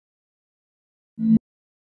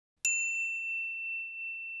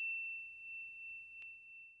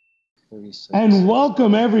36. And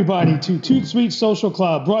welcome everybody to ToutSuite Social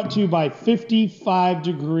Club, brought to you by 55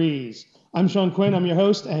 Degrees. I'm Sean Quinn, I'm your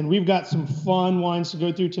host, and we've got some fun wines to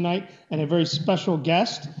go through tonight and a very special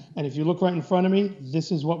guest. And if you look right in front of me,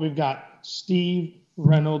 this is what we've got. Steve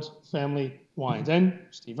Reynolds Family Wines. And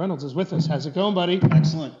Steve Reynolds is with us. How's it going, buddy?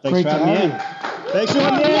 Excellent. Thanks Great for having me in. Thanks for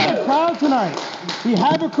having me We have a crowd tonight. We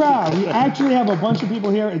have a crowd. We actually have a bunch of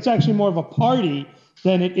people here. It's actually more of a party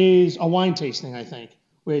than it is a wine tasting, I think,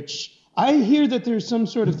 which I hear that there's some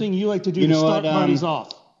sort of thing you like to do to start parties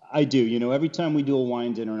off. I do. You know, every time we do a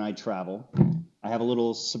wine dinner and I travel, I have a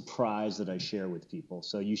little surprise that I share with people.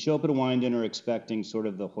 So you show up at a wine dinner expecting sort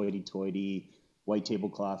of the hoity-toity white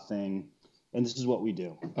tablecloth thing, and this is what we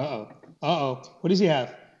do. Uh-oh. What does he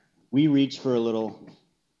have? We reach for a little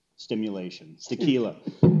stimulation. It's tequila.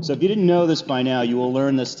 So if you didn't know this by now, you will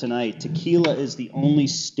learn this tonight. Tequila is the only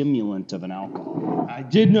stimulant of an alcohol. I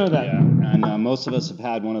did know that. Yeah, and most of us have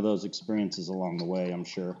had one of those experiences along the way, I'm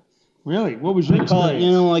sure. Really? What was your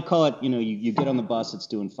experience? I call it, you get on the bus, it's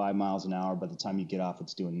doing 5 miles an hour. By the time you get off,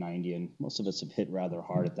 it's doing 90, and most of us have hit rather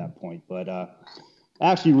hard at that point. But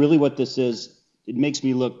actually, really what this is, it makes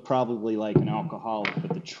me look probably like an alcoholic,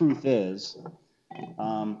 but the truth is,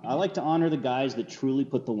 I like to honor the guys that truly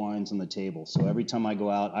put the wines on the table. So every time I go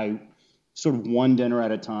out, I sort of one dinner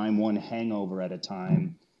at a time, one hangover at a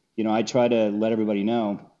time. I try to let everybody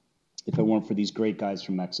know, if it weren't for these great guys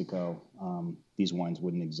from Mexico, these wines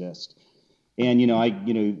wouldn't exist. And,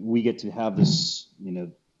 we get to have this,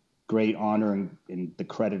 great honor and the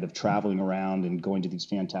credit of traveling around and going to these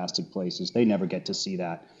fantastic places. They never get to see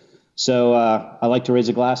that. So I like to raise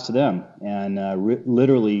a glass to them. And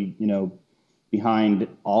literally, behind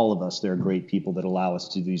all of us, there are great people that allow us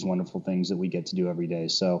to do these wonderful things that we get to do every day.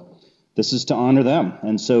 So this is to honor them.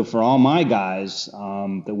 And so for all my guys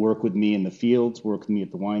that work with me in the fields, work with me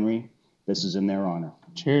at the winery, this is in their honor.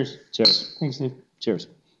 Cheers. Cheers. Thanks, Steve. Cheers.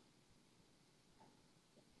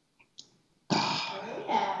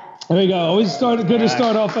 There we go. Always good to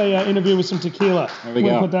start off an interview with some tequila. There we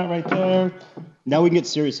go. Put that right there. Now we can get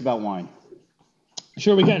serious about wine.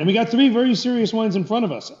 Sure we can. And we got 3 very serious wines in front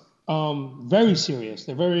of us. Very serious.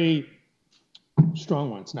 They're very strong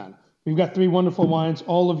wines. We've got 3 wonderful wines,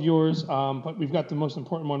 all of yours, but we've got the most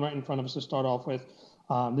important one right in front of us to start off with.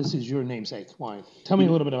 This is your namesake wine. Tell me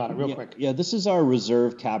a little bit about it real quick. Yeah, this is our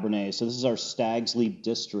Reserve Cabernet. So this is our Stag's Leap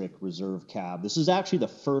District Reserve Cab. This is actually the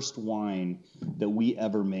first wine that we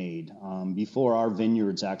ever made. Before our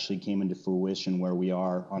vineyards actually came into fruition where we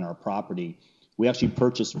are on our property, we actually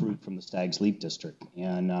purchased fruit from the Stag's Leap District.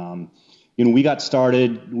 And, we got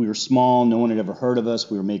started. We were small. No one had ever heard of us.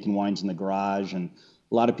 We were making wines in the garage. And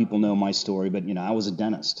a lot of people know my story, but, I was a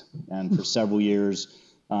dentist. And for several years,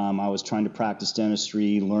 I was trying to practice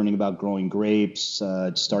dentistry, learning about growing grapes,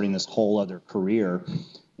 starting this whole other career.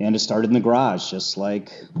 And it started in the garage, just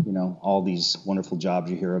like, all these wonderful jobs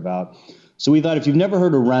you hear about. So we thought, if you've never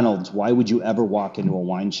heard of Reynolds, why would you ever walk into a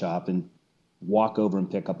wine shop and walk over and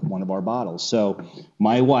pick up one of our bottles? So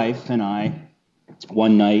my wife and I,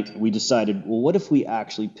 one night, we decided, well, what if we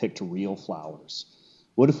actually picked real flowers?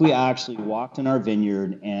 What if we actually walked in our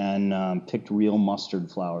vineyard and picked real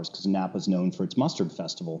mustard flowers? Because Napa's known for its mustard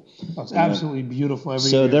festival. Oh, it's absolutely beautiful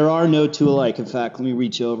every year. So there are no two alike. In fact, let me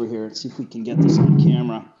reach over here and see if we can get this on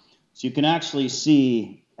camera. So you can actually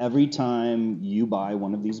see every time you buy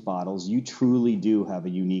one of these bottles, you truly do have a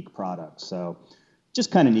unique product. So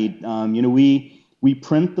just kind of neat. We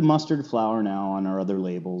print the mustard flower now on our other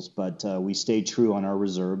labels, but we stay true on our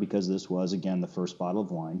Reserve because this was, again, the first bottle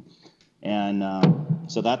of wine. And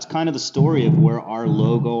so that's kind of the story of where our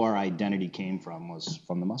logo, our identity came from, was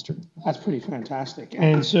from the mustard. That's pretty fantastic.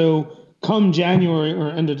 And so come January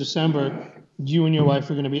or end of December, you and your wife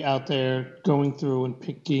are going to be out there going through and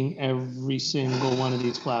picking every single one of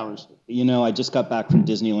these flowers. I just got back from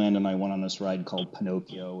Disneyland and I went on this ride called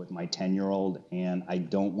Pinocchio with my 10-year-old, and I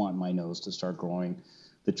don't want my nose to start growing.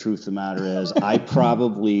 The truth of the matter is, I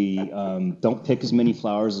probably don't pick as many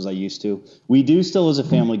flowers as I used to. We do still, as a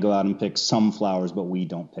family, go out and pick some flowers, but we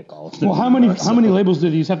don't pick all of them. Well, how many labels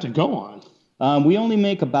do these have to go on? We only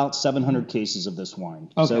make about 700 cases of this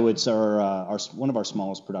wine. Okay. So it's our one of our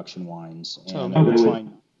smallest production wines. And we're trying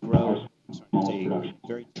to grow, stay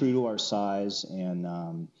very true to our size.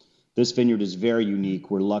 And this vineyard is very unique.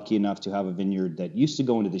 We're lucky enough to have a vineyard that used to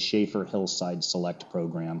go into the Schaefer Hillside Select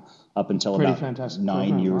program up until about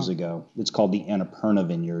 9 years ago. It's called the Annapurna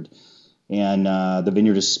Vineyard. And the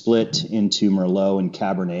vineyard is split into Merlot and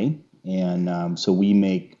Cabernet. And so we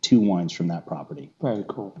make 2 wines from that property. Very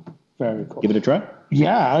cool. Very cool. Give it a try?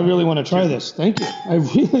 Yeah, I really want to try this. Thank you. I'm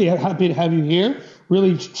really happy to have you here,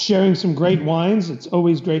 really sharing some great wines. It's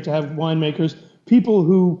always great to have winemakers, people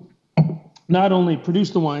who not only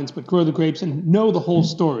produce the wines, but grow the grapes and know the whole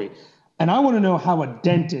story. And I want to know how a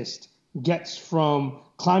dentist gets from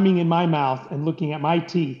climbing in my mouth and looking at my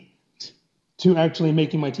teeth to actually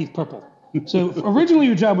making my teeth purple. So originally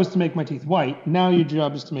your job was to make my teeth white. Now your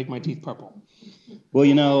job is to make my teeth purple.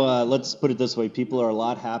 Well, let's put it this way. People are a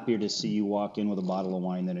lot happier to see you walk in with a bottle of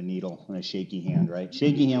wine than a needle and a shaky hand, right?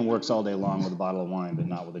 Shaky hand works all day long with a bottle of wine, but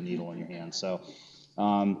not with a needle in your hand. So,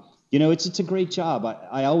 it's a great job.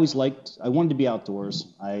 I wanted to be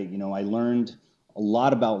outdoors. I learned a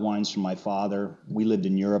lot about wines from my father. We lived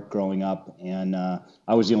in Europe growing up, and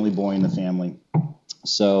I was the only boy in the family.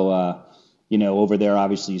 So, over there,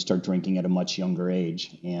 obviously, you start drinking at a much younger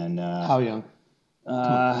age. And how young?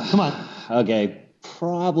 Come on. Okay,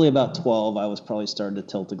 probably about 12. I was probably starting to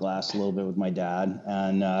tilt the glass a little bit with my dad,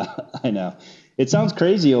 and I know it sounds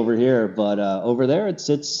crazy over here, but over there, it's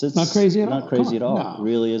not crazy at all. Not crazy at all. No. It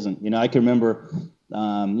really isn't. I can remember,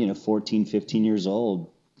 14, 15 years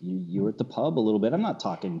old. You were at the pub a little bit. I'm not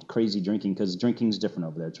talking crazy drinking because drinking's different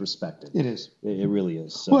over there. It's respected. It is. It really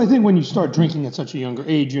is. So. Well, I think when you start drinking at such a younger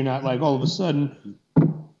age, you're not like all of a sudden.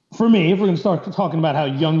 For me, if we're going to start talking about how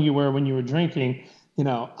young you were when you were drinking,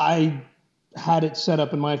 I had it set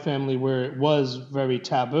up in my family where it was very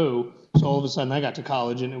taboo. So all of a sudden I got to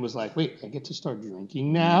college and it was like, wait, I get to start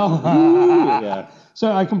drinking now? Yeah.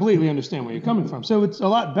 So I completely understand where you're coming from. So it's a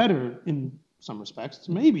lot better in some respects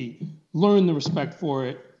to maybe learn the respect for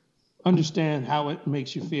it, understand how it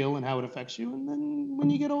makes you feel and how it affects you. And then when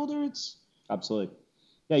you get older, it's... Absolutely.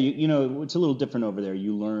 Yeah, it's a little different over there.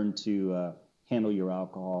 You learn to handle your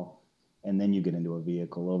alcohol, and then you get into a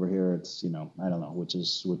vehicle. Over here, it's, I don't know, which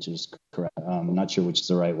is correct. I'm not sure which is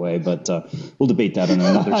the right way, but we'll debate that on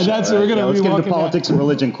another show. That's right? We're gonna let's get into walking politics and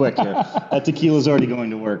religion quick here. That tequila's already going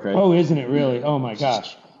to work, right? Oh, isn't it really? Oh, my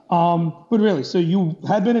gosh. But really, so you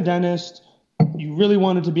had been a dentist. You really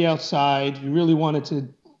wanted to be outside. You really wanted to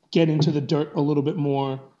get into the dirt a little bit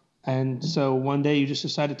more. And so one day you just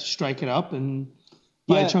decided to strike it up and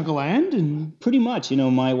buy a chunk of land? And pretty much.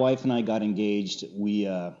 My wife and I got engaged. We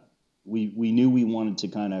knew we wanted to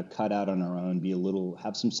kind of cut out on our own,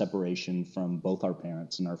 have some separation from both our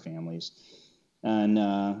parents and our families, and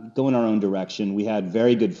go in our own direction. We had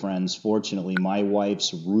very good friends. Fortunately, my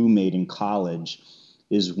wife's roommate in college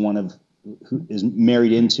is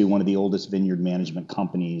married into one of the oldest vineyard management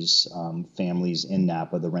companies, families in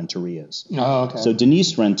Napa, the Renterias. Oh, okay. So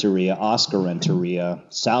Denise Renteria, Oscar Renteria,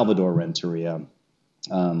 Salvador Renteria,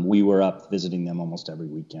 we were up visiting them almost every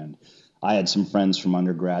weekend. I had some friends from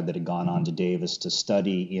undergrad that had gone on to Davis to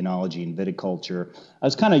study enology and viticulture. I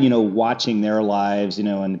was kind of, watching their lives,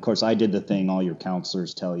 and of course I did the thing all your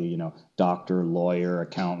counselors tell you, doctor, lawyer,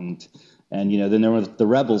 accountant. And, then there were the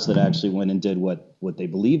rebels that actually went and did what they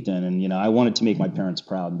believed in. And, I wanted to make my parents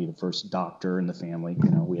proud and be the first doctor in the family.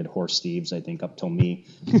 We had horse thieves, I think, up till me.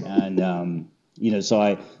 And, so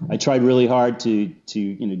I tried really hard to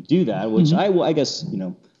do that, which mm-hmm. I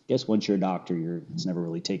guess once you're a doctor, it's never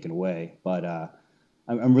really taken away. But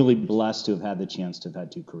I'm really blessed to have had the chance to have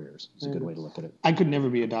had two careers. It's a good way to look at it. I could never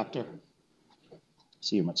be a doctor.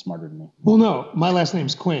 See, you're much smarter than me. Well, no, my last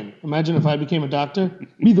name's Quinn. Imagine if I became a doctor.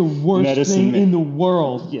 Be the worst thing in the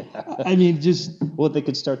world. Yeah. I mean, just... Well, they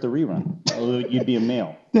could start the rerun. You'd be a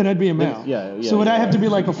male. Then I'd be a male. Yeah. So would I have to be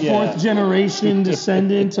like a fourth generation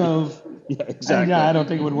descendant of... Yeah, exactly. Yeah, I don't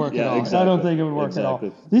think it would work at all. Exactly. I don't think it would work at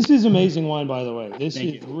all. This is amazing wine, by the way. This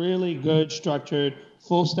is really good, structured,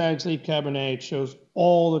 full Stag's Leap Cabernet. It shows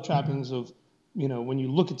all the trappings of, when you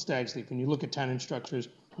look at Stag's Leap, when you look at tannin structures,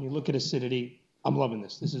 when you look at acidity. I'm loving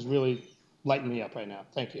this. This is really lighting me up right now.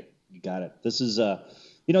 Thank you. You got it. This is, I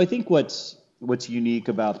think what's unique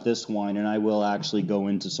about this wine, and I will actually go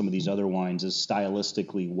into some of these other wines, is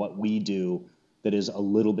stylistically what we do that is a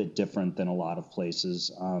little bit different than a lot of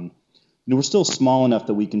places. We're still small enough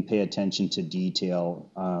that we can pay attention to detail.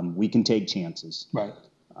 We can take chances. Right.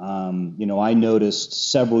 I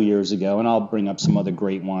noticed several years ago, and I'll bring up some other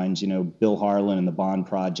great wines, Bill Harlan and the Bond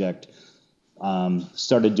Project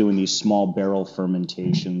started doing these small barrel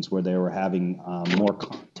fermentations where they were having more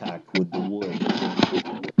contact with the wood.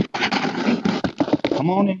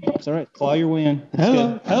 Come on in. It's all right. Claw your way in.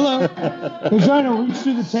 Hello. We're trying to reach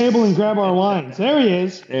through the table and grab our wines. There he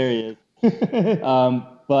is.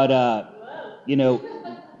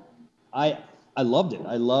 I loved it.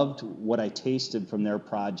 I loved what I tasted from their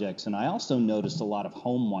projects. And I also noticed a lot of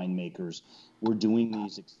home winemakers were doing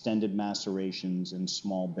these extended macerations in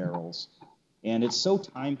small barrels. And it's so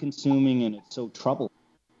time consuming and it's so troubling.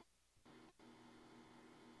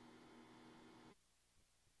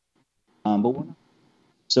 But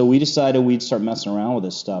So we decided we'd start messing around with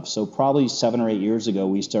this stuff. So probably 7 or 8 years ago,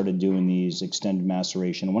 we started doing these extended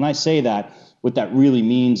maceration. And when I say that, what that really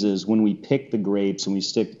means is when we pick the grapes and we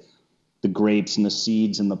stick the grapes and the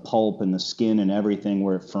seeds and the pulp and the skin and everything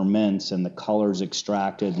where it ferments and the color's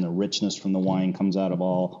extracted and the richness from the wine comes out of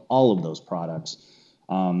all of those products.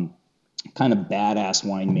 Kind of badass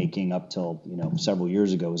winemaking up till, several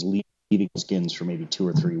years ago was leaving skins for maybe 2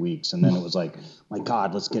 or 3 weeks. And then it was like, my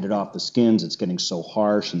God, let's get it off the skins. It's getting so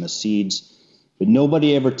harsh and the seeds. But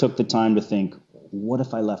nobody ever took the time to think, what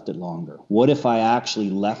if I left it longer? What if I actually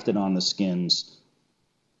left it on the skins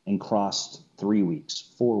and crossed 3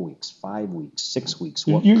 weeks, 4 weeks, 5 weeks, 6 weeks?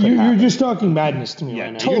 What you're just talking madness to me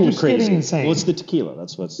right now. Totally you're just crazy. getting insane. Well, it's the tequila.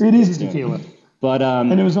 That's what's. It is tequila. But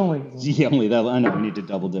and it was only that. I know we need to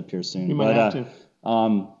double dip here soon. You might have to.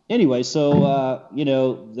 Anyway, so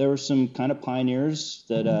there were some kind of pioneers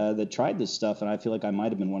that tried this stuff, and I feel like I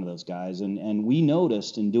might have been one of those guys. And we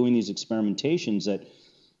noticed in doing these experimentations that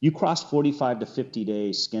you cross 45 to 50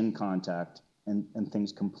 day skin contact, and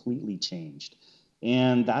things completely changed.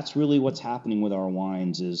 And that's really what's happening with our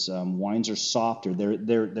wines. Is wines are softer.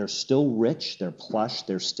 They're still rich. They're plush.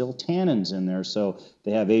 There's still tannins in there, so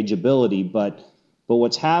they have ageability, but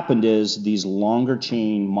what's happened is these longer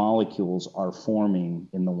chain molecules are forming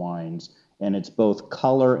in the wines, and it's both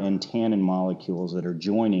color and tannin molecules that are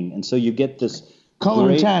joining. And so you get this color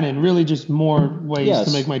and tannin, really just more ways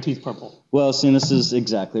to make my teeth purple. Well, see, this is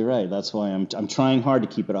exactly right. That's why I'm trying hard to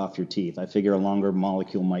keep it off your teeth. I figure a longer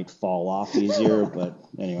molecule might fall off easier, but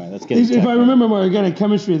anyway, let's get it. If I remember my organic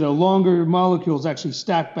chemistry, the longer molecules actually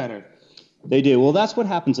stack better. They do. Well, that's what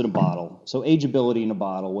happens in a bottle. So ageability in a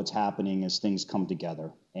bottle, what's happening is things come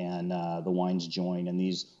together and the wines join, and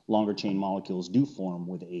these longer chain molecules do form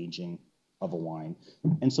with aging of a wine.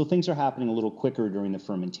 And so things are happening a little quicker during the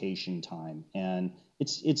fermentation time. And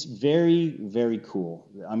it's very, very cool.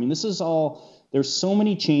 I mean, there's so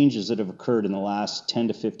many changes that have occurred in the last 10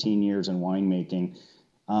 to 15 years in winemaking.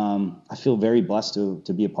 I feel very blessed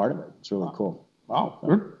to be a part of it. It's really cool. Wow.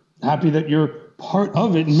 We're happy that you're part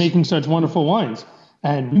of it and making such wonderful wines.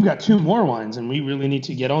 And we've got 2 more wines, and we really need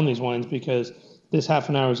to get on these wines because this half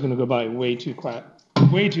an hour is going to go by way too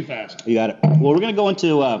fast. You got it. Well, we're going to go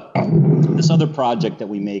into this other project that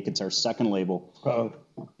we make. It's our second label. Uh-oh.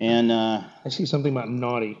 And I see something about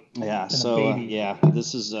naughty. Yeah. So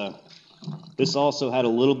this also had a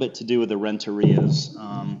little bit to do with the Renterias.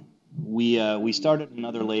 We started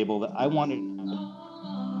another label that I wanted.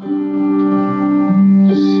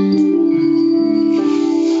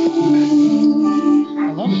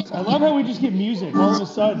 I love how we just get music all of a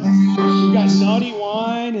sudden. We've got naughty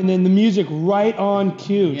wine and then the music right on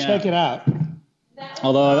cue. Yeah. Check it out.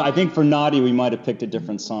 Although I think for naughty we might have picked a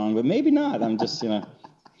different song, but maybe not. I'm just, Who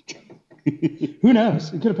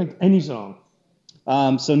knows? We could have picked any song.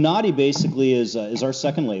 So naughty basically is our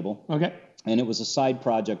second label. Okay. And it was a side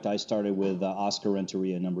project I started with Oscar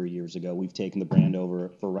Renteria a number of years ago. We've taken the brand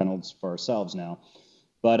over for Reynolds for ourselves now.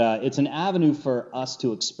 But it's an avenue for us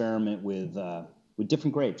to experiment with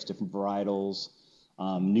different grapes, different varietals,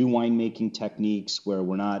 new winemaking techniques where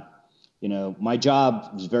we're not, my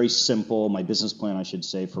job is very simple. My business plan, I should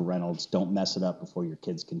say, for Reynolds, don't mess it up before your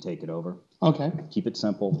kids can take it over. Okay. Keep it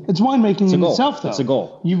simple. It's winemaking in itself, though. It's a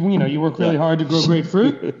goal. You work really hard to grow great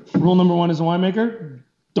fruit. Rule number 1 as a winemaker,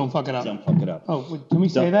 don't fuck it up. Don't fuck it up. Oh, can we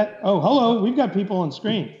say that? Oh, hello. We've got people on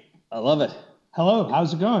screen. I love it. Hello.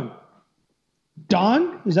 How's it going?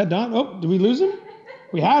 Don? Is that Don? Oh, did we lose him?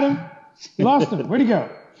 We had him. We lost him. Where'd he go?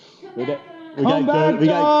 Come back,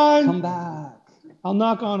 Don. Come back. I'll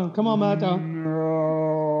knock on him. Come on, Matt. No.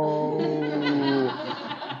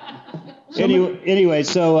 Anyway,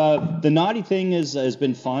 so the naughty thing has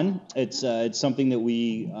been fun. It's something that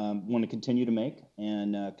we want to continue to make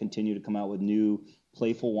and continue to come out with new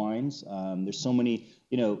playful wines. There's so many,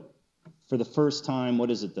 for the first time,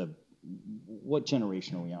 what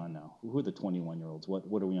generation are we on now? Who are the 21-year-olds?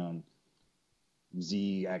 What are we on?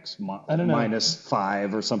 ZX minus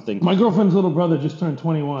 5 or something. My girlfriend's little brother just turned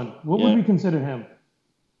 21. What would we consider him?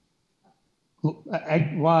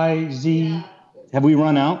 Y, Z. Have we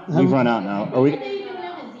run out? We've run out now. Are we? They don't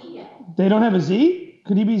have a Z yet. They don't have a Z?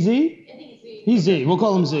 Could he be Z? I think it's Z. He's Z. We'll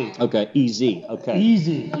call him Z. Okay, easy. Okay.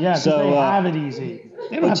 Easy. Yeah, so they have it easy.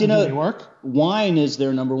 They don't have to do any work. Wine is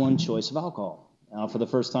their number 1 choice of alcohol. For the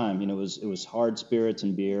first time, it was hard spirits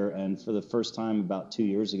and beer, and for the first time about 2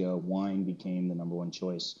 years ago, wine became the number 1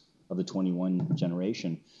 choice of the 21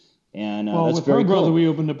 generation. And that's with very her brother, cool. we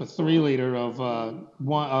opened up a 3-liter of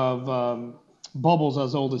bubbles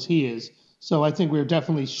as old as he is. So I think we're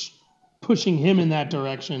definitely pushing him in that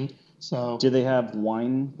direction So Do they have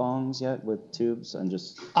wine bongs yet with tubes?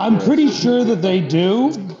 I'm pretty sure that they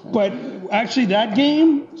do, but actually that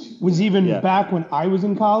game was even back when I was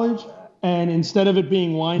in college. And instead of it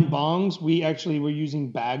being wine bongs, we actually were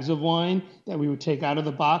using bags of wine that we would take out of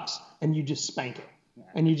the box, and you just spank it.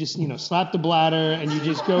 And you just, slap the bladder, and you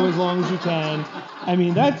just go as long as you can. I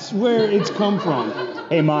mean, that's where it's come from.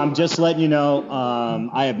 Hey, Mom, just letting you know,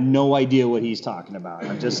 I have no idea what he's talking about.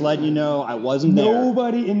 I'm just letting you know I wasn't there.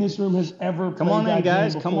 Nobody in this room has ever played that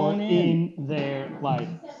game before in their life.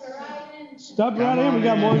 Step right in. We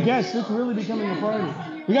got more guests. It's really becoming a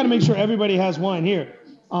party. We got to make sure everybody has wine here.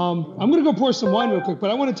 I'm going to go pour some wine real quick, but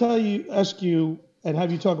I want to ask you, and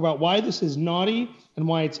have you talk about why this is naughty and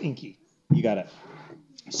why it's inky. You got it.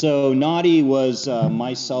 So naughty was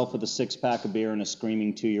myself with a 6-pack of beer and a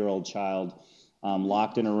screaming 2-year-old child,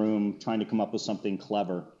 locked in a room trying to come up with something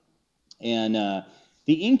clever. And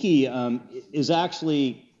the inky is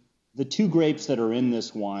actually, the 2 grapes that are in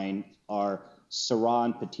this wine are Syrah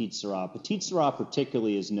and Petite Syrah. Petite Syrah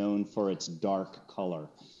particularly is known for its dark color.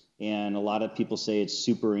 And a lot of people say it's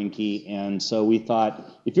super inky. And so we thought,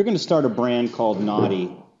 if you're going to start a brand called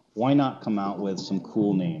Naughty, why not come out with some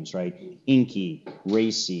cool names, right? Inky,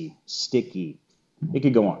 racy, sticky. It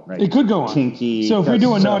could go on, right? It could go on. Kinky. So if we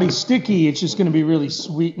do a naughty sticky, it's just going to be really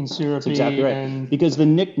sweet and syrupy. That's exactly right. And because the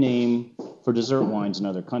nickname for dessert wines in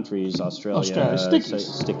other countries, Australia,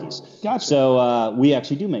 stickies. Gotcha. So we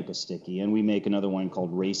actually do make a sticky, and we make another wine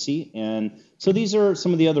called racy. And so these are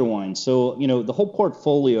some of the other wines. So, the whole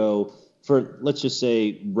portfolio for, let's just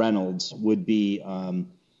say, Reynolds would be,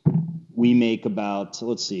 we make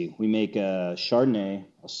we make a Chardonnay,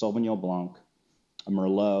 a Sauvignon Blanc, a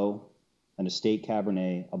Merlot, an estate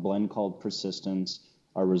Cabernet, a blend called Persistence,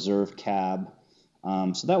 our reserve Cab.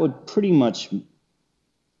 So that would pretty much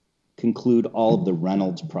conclude all of the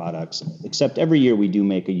Reynolds products, except every year we do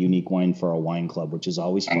make a unique wine for our wine club, which is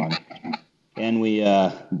always fun. And we,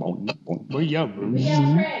 yeah. Hi, Craig.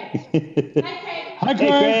 Hi, Craig. Hey,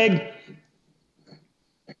 Craig.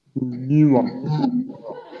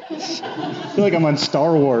 I feel like I'm on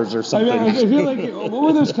Star Wars or something. I feel like, what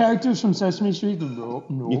were those characters from Sesame Street? No.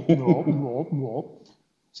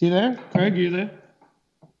 See there? Craig, you there?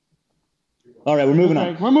 All right, we're moving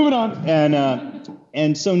on. We're moving on.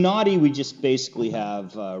 And so naughty, we just basically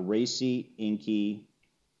have racy, inky.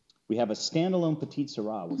 We have a standalone Petite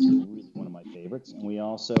Syrah, which is really one of my favorites. And we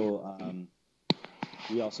also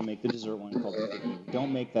make the dessert wine called Inky. We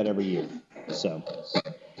don't make that every year. So,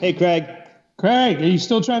 hey, Craig. Craig, are you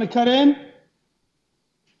still trying to cut in?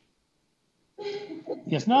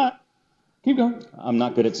 Guess not. Keep going. I'm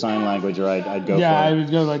not good at sign language, or I'd go Yeah, for I it.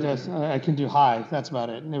 would go like this. I can do hi. That's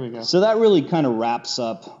about it. There we go. So that really kind of wraps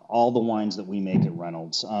up all the wines that we make at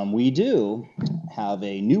Reynolds. We do have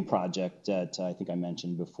a new project that I think I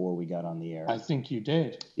mentioned before we got on the air. I think you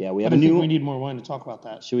did. Yeah, we have But a I think new. we need more wine to talk about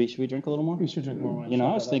that. Should we drink a little more? We should drink more wine.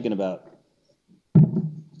 I was thinking about.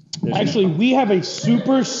 Actually, we have a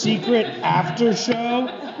super secret after show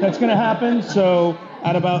that's going to happen. So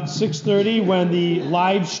at about 6:30, when the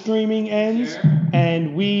live streaming ends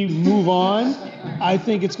and we move on, I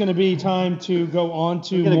think it's going to be time to go on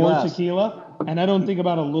to more tequila. And I don't think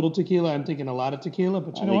about a little tequila. I'm thinking a lot of tequila.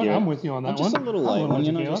 But you know what? I'm with you on that just one. A little light one,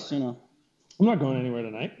 tequila. I'm not going anywhere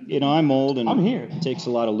tonight. I'm old and I'm here. It takes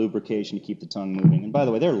a lot of lubrication to keep the tongue moving. And by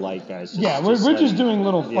the way, they're light, guys. We're just doing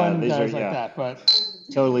little fun guys like that. But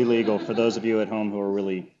totally legal for those of you at home who are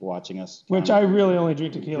really watching us. Which I really only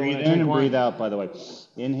drink tequila. Breathe in and breathe out, by the way.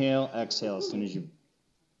 Inhale, exhale as soon as you.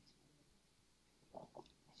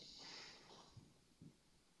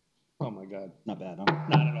 Oh my God. Not bad, huh?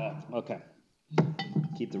 Not at all. Okay.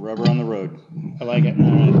 Keep the rubber on the road. I like it.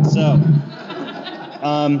 All right.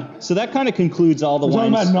 So that kind of concludes all the wines.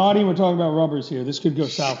 wines. We're talking about naughty. We're talking about rubbers here. This could go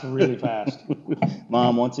south really fast.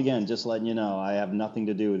 Mom, once again, just letting you know, I have nothing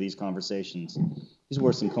to do with these conversations. He's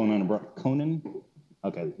worse than Conan.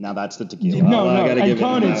 Okay, now that's the tequila. No, I gotta give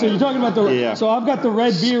Conan. So you're talking about the. Yeah. So I've got the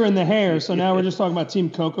red beer in the hair. So now we're just talking about Team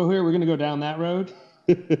Coco here. We're gonna go down that road.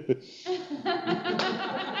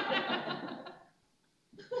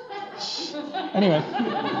 Anyway.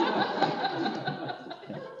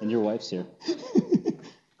 And your wife's here.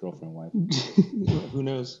 Girlfriend, wife. Who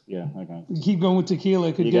knows? Yeah, okay. Keep going with tequila.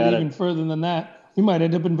 It could get even further than that. We might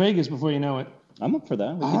end up in Vegas before you know it. I'm up for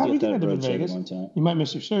that. We could could get end that up in road Vegas. one time. You might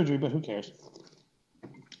miss your surgery, but who cares?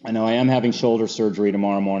 I know I am having shoulder surgery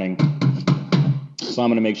tomorrow morning, so I'm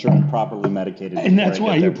going to make sure I'm properly medicated. And that's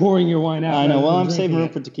why you're pouring your wine out. I know. Well, I'm saving room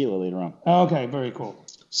for tequila later on. Okay, very cool.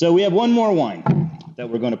 So we have one more wine that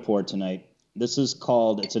we're going to pour tonight. This is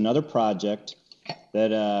it's another project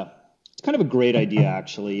that it's kind of a great idea,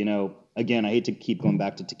 actually. again, I hate to keep going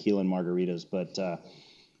back to tequila and margaritas, but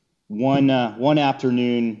one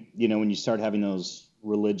afternoon, when you start having those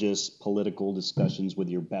religious, political discussions with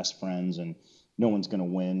your best friends and no one's going to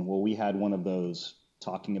win. Well, we had one of those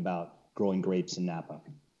talking about growing grapes in Napa.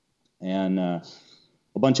 And a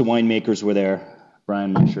bunch of winemakers were there.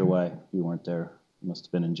 Brian, I'm not sure why you weren't there. You must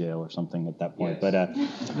have been in jail or something at that point. Yes.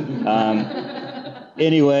 But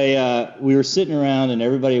anyway, we were sitting around and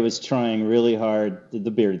everybody was trying really hard. The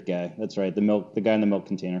bearded guy, that's right, the guy in the milk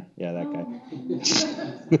container. Yeah, that guy.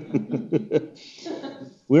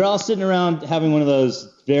 We were all sitting around having one of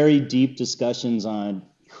those very deep discussions on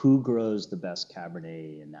who grows the best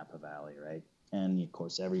Cabernet in Napa Valley, right? And of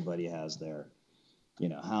course, everybody has their,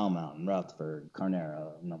 Howell Mountain, Rutherford,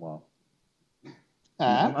 Carnera.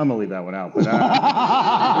 I'm gonna leave that one out. But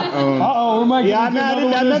Mike. Yeah, I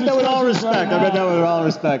meant that with all respect.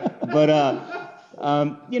 But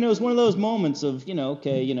it was one of those moments of,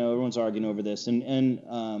 everyone's arguing over this, and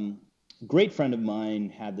a great friend of mine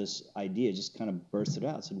had this idea, just kind of bursted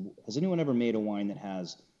out. Said, "Has anyone ever made a wine that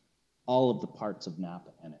has all of the parts of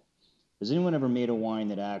Napa in it? Has anyone ever made a wine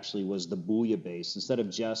that actually was the bouillabaisse instead of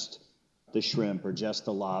just the shrimp or just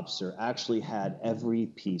the lobster, actually had every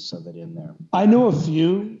piece of it in there?" I know a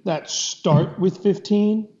few that start with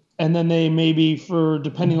 15, and then they maybe,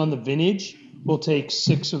 depending on the vintage, will take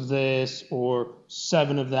 6 of this or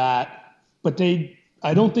 7 of that. But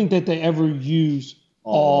I don't think that they ever use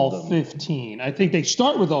all 15. I think they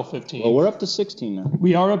start with all 15. Well, we're up to 16 now.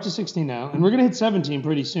 We are up to 16 now, and we're going to hit 17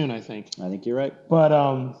 pretty soon, I think. I think you're right. But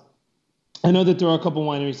I know that there are a couple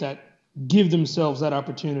wineries that give themselves that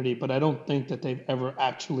opportunity, but I don't think that they've ever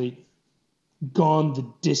actually gone the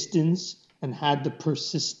distance and had the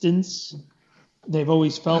persistence. They've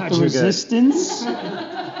always felt the resistance.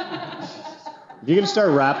 If you're going to start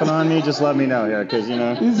rapping on me, just let me know here, because,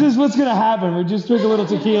 This is what's going to happen. We're just drinking a little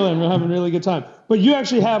tequila and we're having a really good time. But you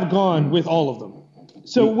actually have gone with all of them.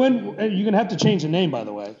 So when you're going to have to change the name, by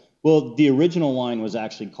the way. Well, the original wine was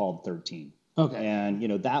actually called 13. Okay. And,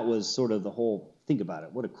 that was sort of the whole, think about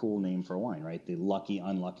it, what a cool name for a wine, right? The lucky,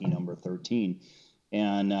 unlucky number 13.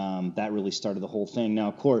 And that really started the whole thing. Now,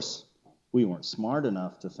 of course, we weren't smart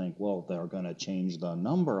enough to think, well, they're going to change the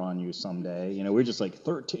number on you someday. We're just like,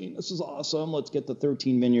 13, this is awesome. Let's get the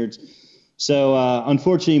 13 vineyards. So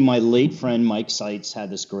unfortunately, my late friend Mike Seitz had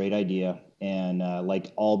this great idea. And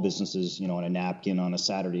like all businesses, on a napkin on a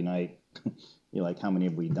Saturday night, you're like, how many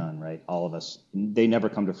have we done, right? All of us. They never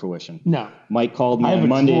come to fruition. No. Mike called me on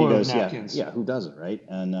Monday. He goes, napkins. yeah, who doesn't, right?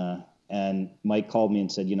 And Mike called me and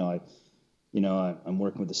said, I'm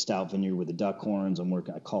working with the Stout Vineyard with the duck horns.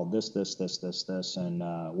 I called this, and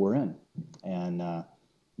we're in. And I'm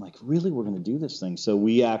like, really, we're going to do this thing? So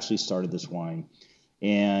we actually started this wine,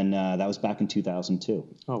 and that was back in 2002.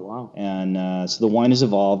 Oh, wow. And so the wine has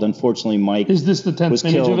evolved. Unfortunately, Mike is this the 10th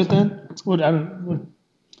vintage killed. Of it then?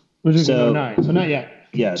 We're just going to 9, so not yet.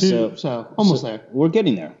 Yeah, 2, so almost there. We're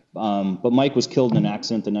getting there. But Mike was killed in an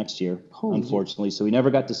accident the next year, unfortunately. So we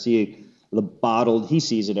never got to see the bottled. He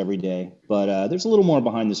sees it every day. But there's a little more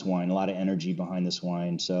behind this wine, a lot of energy behind this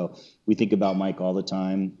wine. So we think about Mike all the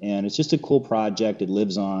time. And it's just a cool project. It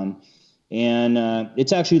lives on. And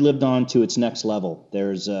it's actually lived on to its next level.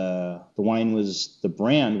 There's the brand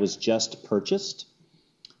was just purchased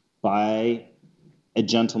by a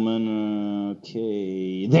gentleman.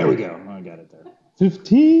 Okay, there we go. I got it there.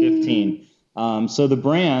 15. So the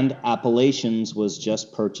brand Appellations was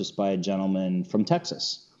just purchased by a gentleman from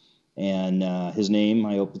Texas, and his name,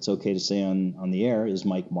 I hope it's okay to say on the air, is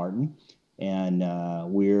Mike Martin, and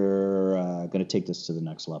we're going to take this to the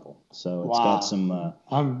next level. So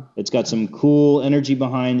it's got some cool energy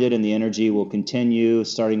behind it, and the energy will continue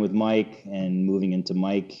starting with Mike and moving into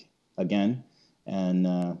Mike again,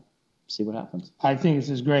 and see what happens. I think this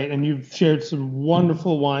is great, and you've shared some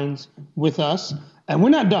wonderful wines with us, and we're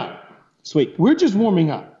not done. Sweet. We're just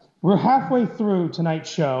warming up. We're halfway through tonight's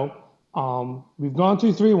show. We've gone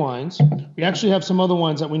through 3 wines. We actually have some other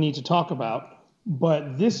wines that we need to talk about,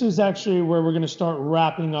 but this is actually where we're going to start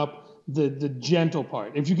wrapping up the gentle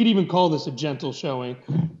part, if you could even call this a gentle showing.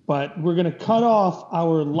 But we're going to cut off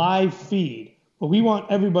our live feed, but we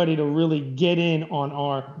want everybody to really get in on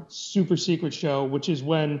our super secret show, which is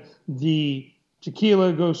when the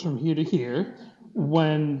tequila goes from here to here,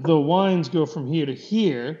 when the wines go from here to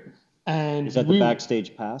here. And is that the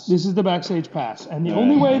backstage pass? This is the backstage pass. And the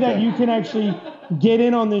only way that you can actually get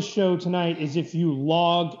in on this show tonight is if you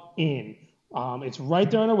log in. It's right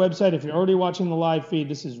there on our website. If you're already watching the live feed,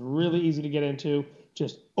 this is really easy to get into.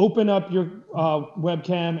 Just open up your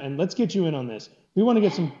webcam and let's get you in on this. We want to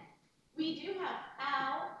get some. We do have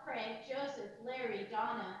Al, Craig, Joseph, Larry,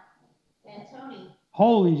 Donna, and Tony.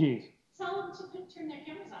 Holy geez.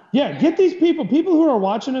 Yeah, get these people who are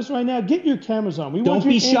watching us right now, get your cameras on. Don't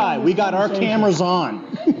be shy. We got our cameras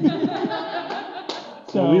on.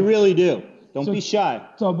 So we really do. Don't be shy.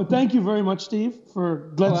 But thank you very much, Steve,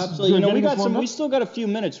 for absolutely. We still got a few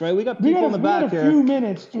minutes, right? We got people in the back here. We got a few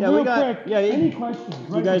minutes. Real quick. Yeah. Any questions?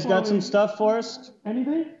 You guys got some stuff for us?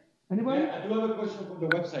 Anything? Anybody? Yeah, I do have a question from the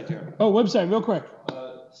website here. Oh, website, real quick.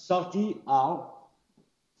 Salty Al.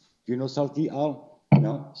 Do you know Salty Al?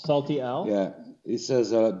 No? Salty Al? Yeah. It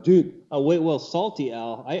says, dude. Oh, wait, well, Salty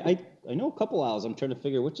Al. I know a couple Al's. I'm trying to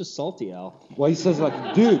figure which is Salty Al. Well, he says,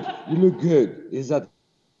 like, dude, you look good. Is that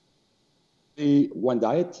one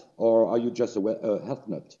diet, or are you just a health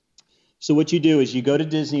nut? So what you do is you go to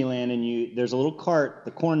Disneyland and there's a little cart,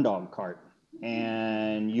 the corn dog cart,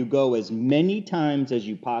 and you go as many times as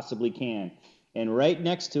you possibly can. And right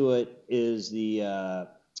next to it is the,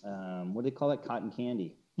 what do they call that? Cotton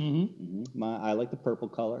candy. Mm-hmm. I like the purple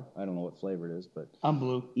color. I don't know what flavor it is, but I'm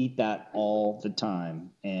blue. Eat that all the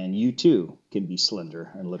time, and you too can be slender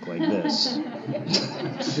and look like this.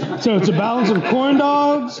 So it's a balance of corn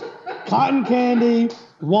dogs, cotton candy,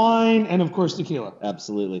 wine, and of course tequila.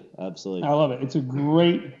 Absolutely. I love it. It's a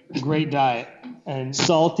great diet. And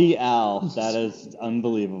Salty Al, that is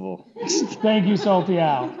unbelievable. Thank you, Salty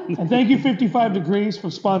Al, and thank you 55 Degrees for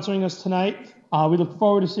sponsoring us tonight. We look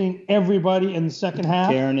forward to seeing everybody in the second half.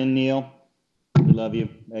 Karen and Neil, we love you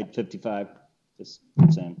at 55. Just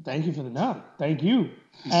saying. Thank you for the nod. Thank you.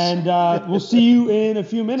 And we'll see you in a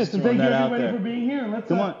few minutes. And thank you everybody for being here.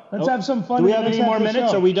 Let's have some fun. Do we have any more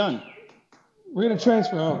minutes? Or are we done? We're going to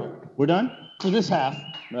transfer over. We're done? For this half.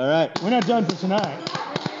 All right. We're not done for tonight.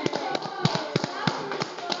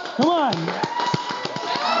 Come on.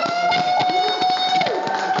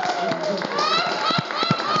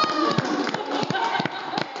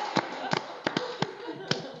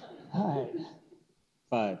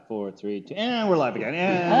 Five, 4, 3, 2, and we're live again.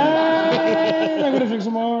 And I'm gonna drink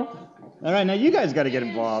some more. All right, now you guys got to get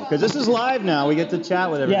involved because this is live now. We get to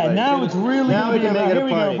chat with everybody. Yeah, now it's really now we can make it a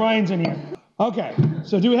party. Here we go. Brian's in here. Okay,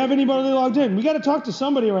 so do we have anybody logged in? We got to talk to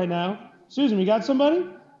somebody right now. Susan, we got somebody?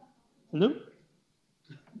 Hello?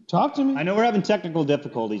 Talk to me. I know we're having technical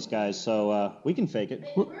difficulties, guys, so we can fake it.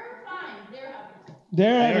 We're fine.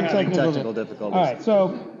 They're having technical difficulties. All right,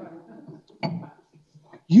 so.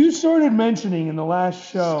 You started mentioning in the last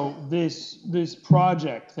show this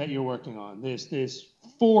project that you're working on, this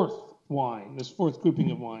fourth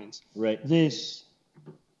grouping of wines. Right. This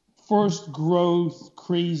first growth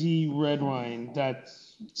crazy red wine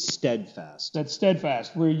that's steadfast. That's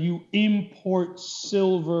steadfast, where you import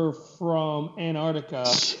silver from Antarctica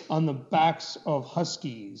on the backs of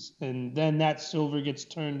huskies, and then that silver gets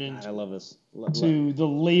turned into I love this. To the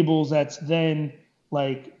labels that's then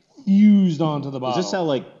like fused onto the bottle. Is this how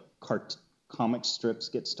like comic strips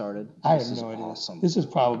get started? I have no idea. Awesome. This is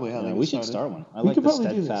probably how they we started. Should start one. I like the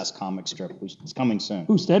Steadfast comic strip. It's coming soon.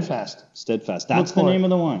 Ooh, Steadfast. Steadfast. That's the name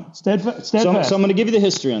of the wine. Steadfast. So I'm going to give you the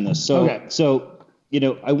history on this. Okay. So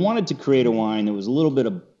I wanted to create a wine that was a little bit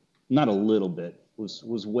of, not a little bit,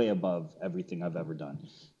 was way above everything I've ever done.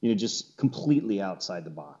 Just completely outside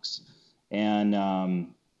the box. And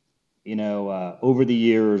over the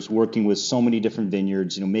years, working with so many different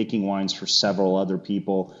vineyards, making wines for several other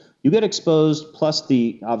people, you get exposed. Plus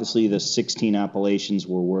obviously the 16 appellations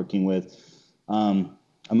we're working with. I'm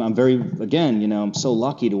very, again, I'm so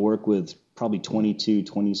lucky to work with probably 22,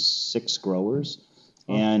 26 growers,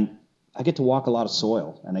 and I get to walk a lot of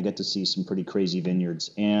soil, and I get to see some pretty crazy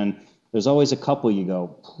vineyards. And there's always a couple you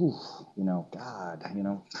go, God,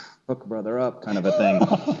 hook a brother up, kind of a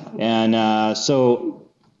thing. And so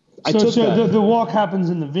the walk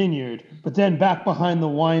happens in the vineyard, but then back behind the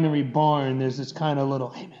winery barn, there's this kind of little,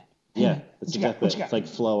 hey man. Yeah, it's exactly it. It's like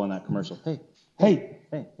Flo on that commercial. Hey,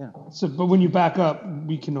 yeah. So, but when you back up,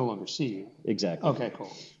 we can no longer see you. Exactly. Okay, cool.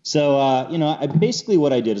 So, I basically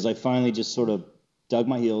what I did is I finally just sort of dug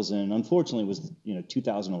my heels in. Unfortunately, it was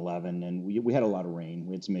 2011, and we had a lot of rain.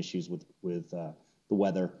 We had some issues with the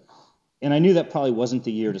weather, and I knew that probably wasn't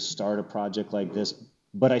the year to start a project like this.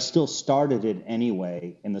 But I still started it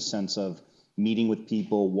anyway, in the sense of meeting with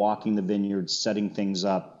people, walking the vineyards, setting things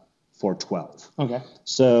up for 12. Okay.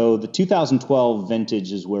 So the 2012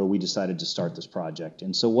 vintage is where we decided to start this project.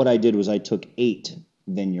 And so what I did was I took 8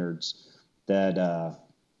 vineyards that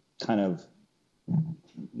kind of,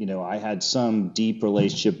 I had some deep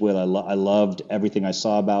relationship with. I loved everything I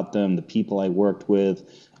saw about them, the people I worked with,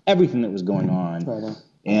 everything that was going on. Right on.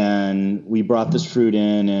 And we brought this fruit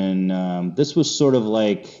in, and this was sort of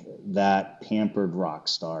like that pampered rock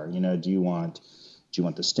star. Do you want you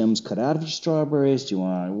want the stems cut out of your strawberries?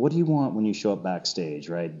 What do you want when you show up backstage,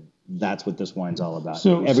 right? That's what this wine's all about.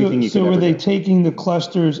 So were they taking the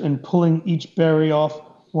clusters and pulling each berry off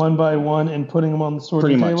one by one and putting them on the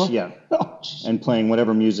sorting table? Pretty much, yeah. Oh, and playing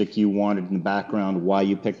whatever music you wanted in the background, why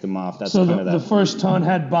you picked them off. That's so kind of that. The first ton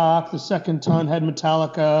had Bach, the second ton had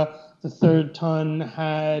Metallica, the third ton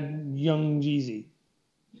had Young Jeezy.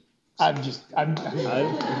 That's,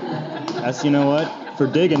 you know what? For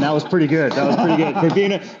digging, that was pretty good. That was pretty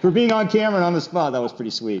good. For being on camera and on the spot, that was pretty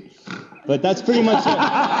sweet. But that's pretty much it.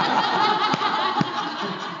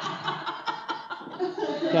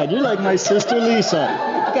 God, you're like my sister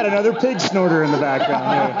Lisa. You got another pig snorter in the background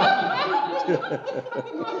here.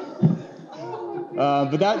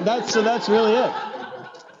 But that's really it.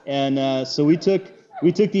 And so we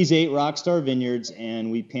took these 8 Rockstar vineyards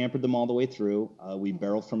and we pampered them all the way through. We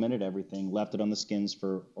barrel fermented everything, left it on the skins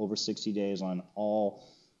for over 60 days on all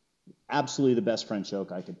absolutely the best French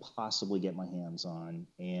oak I could possibly get my hands on.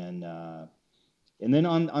 And then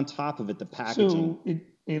on top of it, the packaging. So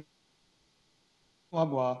it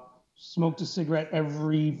smoked a cigarette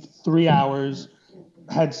every 3 hours,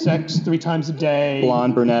 had sex 3 times a day.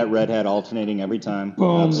 Blonde, brunette, redhead, alternating every time.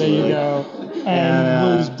 Boom, absolutely. There you go.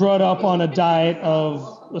 And was brought up on a diet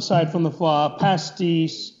of, aside from the foie,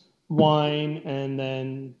 pastis, wine, and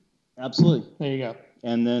then... Absolutely. There you go.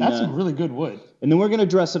 And then that's some really good wood. And then we're going to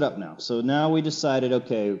dress it up now. So now we decided,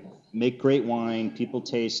 okay, make great wine, people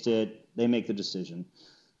taste it, they make the decision.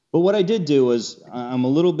 But what I did do was, I'm a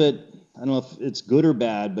little bit, I don't know if it's good or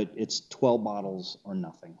bad, but it's 12 bottles or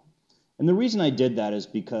nothing. And the reason I did that is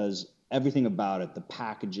because everything about it, the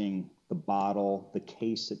packaging, the bottle, the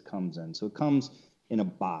case it comes in. So it comes in a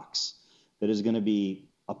box that is going to be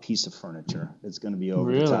a piece of furniture. It's going to be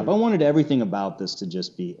over the top. I wanted everything about this to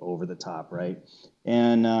just be over the top, right?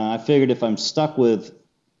 And I figured if I'm stuck with,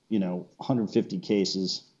 150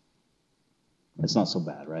 cases, it's not so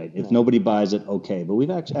bad, right? If nobody buys it, okay. But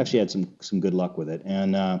we've actually had some good luck with it.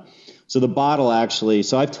 And so the bottle actually,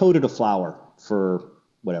 so I've toted a flower for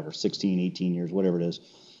whatever, 16, 18 years, whatever it is.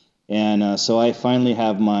 And so I finally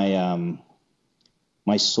have my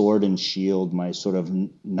my sword and shield, my sort of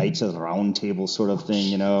Knights of the Round Table sort of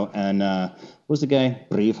thing, And what was the guy?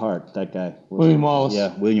 Braveheart, that guy. William Wallace.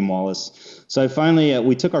 Yeah, William Wallace. So I finally,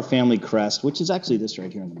 we took our family crest, which is actually this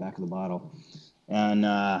right here on the back of the bottle.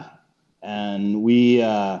 And we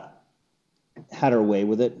had our way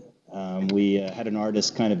with it. We had an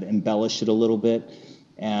artist kind of embellish it a little bit.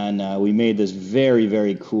 And we made this very,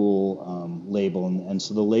 very cool label. And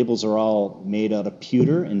so the labels are all made out of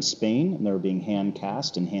pewter in Spain, and they're being hand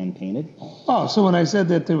cast and hand painted. Oh, so when I said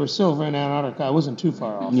that they were silver in Antarctica, I wasn't too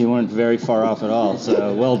far off. You weren't very far off at all,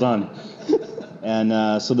 so well done.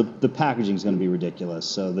 And so the packaging is going to be ridiculous.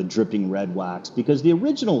 So the dripping red wax, because the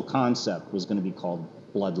original concept was going to be called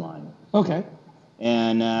Bloodline. Okay.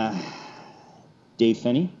 And Dave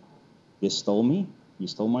Finney, you stole me. You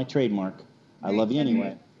stole my trademark. I love you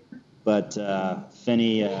anyway. But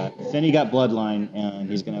Finney got Bloodline, and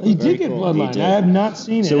he's going to have He a very did get cool... Bloodline. I have not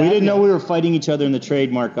seen it. So we didn't know we were fighting each other in the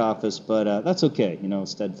trademark office, but that's okay.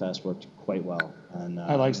 Steadfast worked quite well. And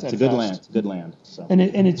I like Steadfast. It's a good land. It's a good land. So.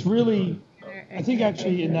 And it's really... I think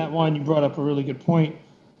actually in that wine you brought up a really good point.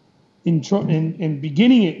 In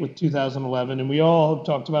beginning it with 2011, and we all have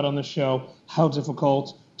talked about on the show how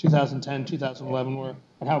difficult 2010, 2011 were,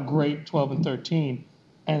 and how great 12 and 13.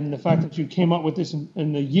 And the fact that you came up with this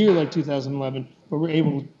in a year like 2011, where we're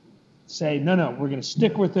able to say, no, we're going to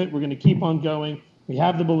stick with it. We're going to keep on going. We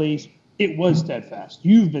have the beliefs. It was steadfast.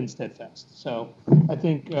 You've been steadfast. So I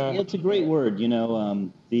think... it's a great word.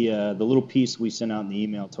 The little piece we sent out in the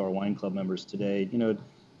email to our wine club members today, it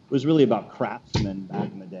was really about craftsmen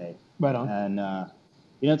back in the day. Right on. And,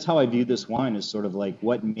 that's how I view this wine, is sort of like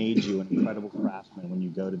what made you an incredible craftsman when you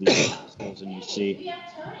go to these schools and you see...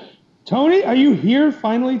 Tony, are you here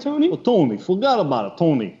finally, Tony? Well, Tony, forgot about it,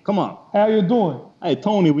 Tony. Come on. How you doing? Hey,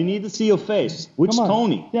 Tony, we need to see your face. Which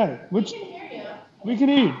Tony? Yeah, which? We can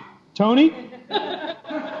hear you. Tony?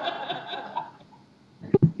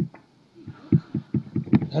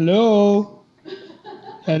 Hello?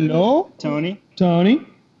 Hello? Tony? Tony?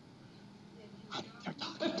 They're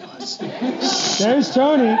talking to us. There's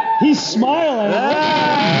Tony. He's smiling.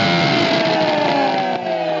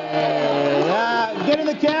 Get in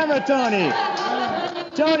the camera, Tony.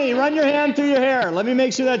 Tony, run your hand through your hair. Let me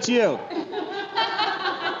make sure that's you.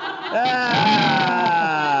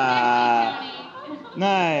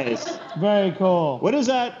 Nice. Very cool. What is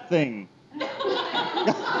that thing?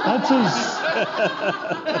 That's his...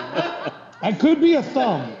 That could be a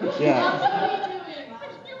thumb.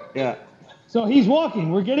 Yeah. So he's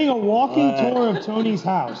walking. We're getting a walking tour of Tony's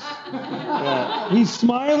house. Yeah. He's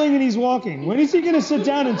smiling and he's walking. When is he going to sit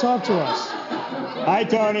down and talk to us? Hi,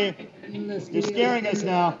 Tony. You're scaring us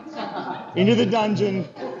now. Into the dungeon.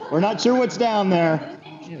 We're not sure what's down there.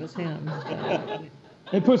 It was him.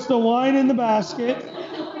 He puts the wine in the basket.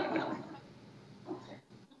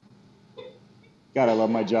 God, I love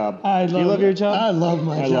my job. Do you love your job? I love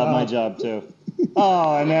my job. I love my job too.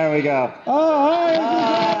 Oh, and there we go. Oh, hi.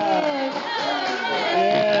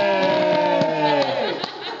 Yay.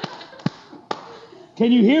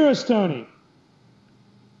 Can you hear us, Tony?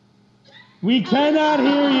 We cannot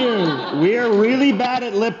hear you. We are really bad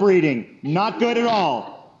at lip reading. Not good at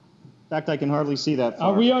all. In fact, I can hardly see that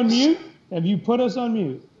far. Are we on mute? Have you put us on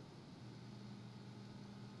mute?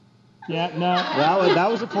 Yeah, no. That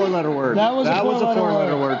was a four-letter word. That was a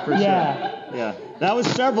four-letter word for sure. Yeah. That was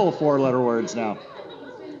several four-letter words now.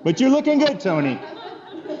 But you're looking good, Tony.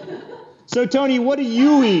 So, Tony, what do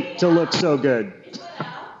you eat to look so good?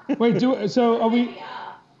 Wait, so are we...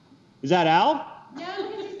 Is that Al? No,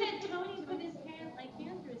 because he said Tony's put his hand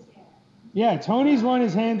through his hair. Yeah, Tony's run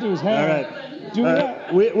his hand through his hair. All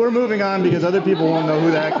right. We're moving on because other people won't know who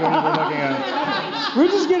the heck we're looking at. We're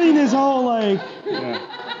just getting this whole, like... Yeah.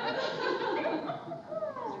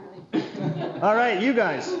 All right, you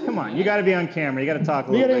guys, come on. You got to be on camera. You got to talk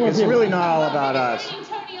a little bit. It's really not all about us.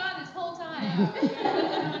 Tony on this whole time.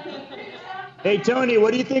 Hey, Tony,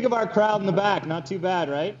 what do you think of our crowd in the back? Not too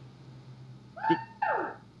bad, right?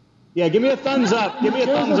 Yeah, give me a thumbs up. Give me a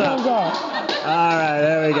thumbs up. All right,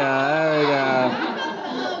 there we go.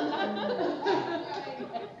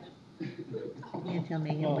 You tell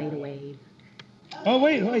me way to wave. Oh,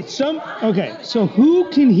 wait. Okay, so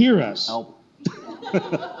who can hear us? Help.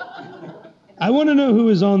 I want to know who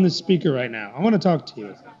is on this speaker right now. I want to talk to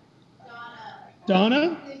you.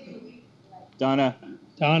 Donna? Donna,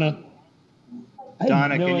 Donna,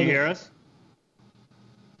 can you hear us?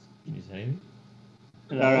 Can you say anything?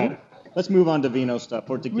 All right. Let's move on to vino stuff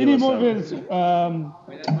or tequila We need more stuff.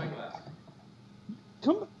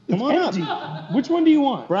 Come on up. empty. Which one do you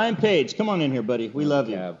want? Brian Page, come on in here, buddy. We love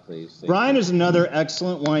you. Yeah, please. Brian is another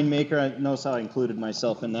excellent winemaker. I notice how I included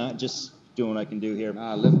myself in that. Just doing what I can do here.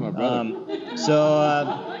 Live my brother.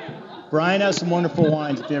 Brian has some wonderful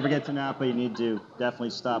wines. If you ever get to Napa, you need to definitely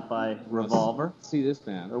stop by Revolver. See this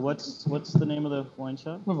man. Or what's the name of the wine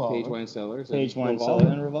shop? Revolver. Page Wine Cellars. Page Wine Revolver.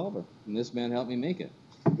 Cellar and Revolver. And this man helped me make it.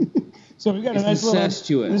 So we got It's a nice little...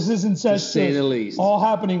 incestuous, This is incestuous. to say the least. All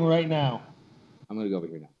happening right now. I'm going to go over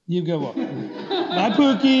here now. You go up. Bye,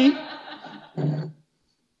 Pookie.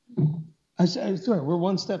 I swear, we're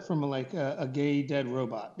one step from a gay dead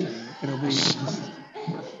robot. It'll be...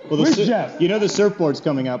 Well, Where's Jeff? You know the surfboard's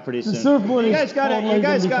coming out pretty soon. The surfboard You is guys got probably to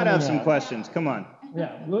gonna be have coming some out. questions. Come on.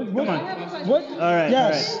 Yeah. Come on. I have a question. What? All right.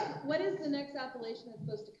 Yes. All right. What is the next appellation that's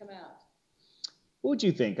supposed to come out? What would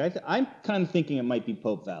you think? I'm kind of thinking it might be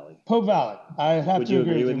Pope Valley. Pope Valley. I have Would to you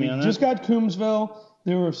agree agree with with me you. on We that? just got Coombsville.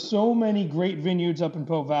 There are so many great vineyards up in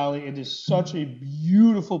Pope Valley. It is such a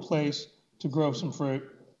beautiful place to grow some fruit.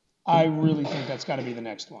 I really think that's got to be the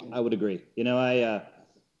next one. I would agree.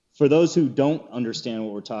 For those who don't understand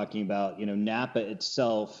what we're talking about, Napa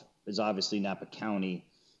itself is obviously Napa County.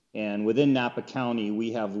 And within Napa County,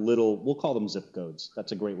 we have we'll call them zip codes.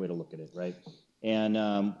 That's a great way to look at it, right?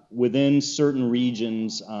 And within certain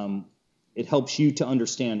regions, it helps you to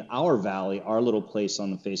understand our valley, our little place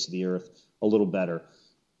on the face of the earth, a little better.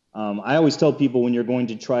 I always tell people when you're going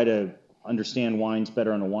to try to understand wines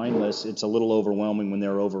better on a wine list, it's a little overwhelming when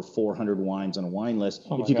there are over 400 wines on a wine list.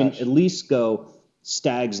 Oh my if you gosh. can at least go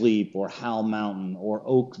Stag's Leap or Howell Mountain or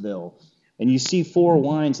Oakville, and you see 4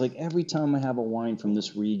 wines, like every time I have a wine from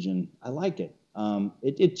this region, I like it.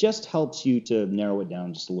 It just helps you to narrow it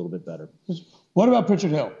down just a little bit better. What about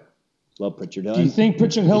Pritchard Hill? Love Pritchard Hill. Do you think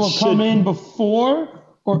Pritchard Hill It will come should- in before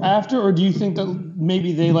or after, or do you think that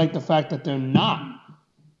maybe they like the fact that they're not?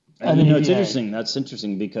 And, an it's AVA? interesting. That's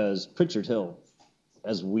interesting because Pritchard Hill,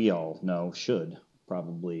 as we all know, should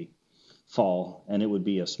probably fall, and it would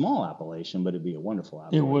be a small appellation, but it'd be a wonderful It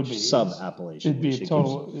appellation. would be. Sub-appellation. It'd be which a it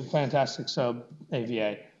total fantastic sub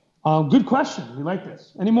AVA. Good question. We like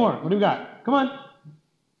this. Any more? What do we got? Come on.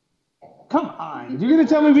 Come on. You're going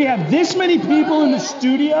to tell me we have this many people in the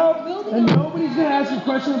studio and nobody's going to ask a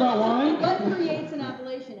question about wine? What creates an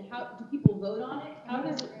appellation? How do people vote on it? How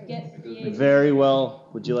does it get created? Very well.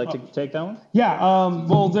 Would you like to take that one? Yeah,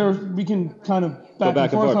 well, we can kind of back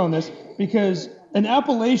and forth on this because an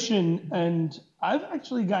appellation, and I've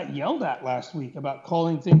actually got yelled at last week about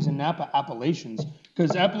calling things in Napa appellations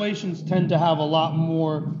because appellations tend to have a lot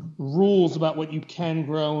more rules about what you can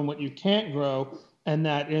grow and what you can't grow, and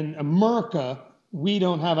that in America, we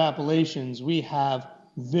don't have appellations. We have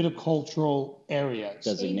viticultural areas.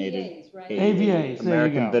 Designated AVAs, right? AVAs, there you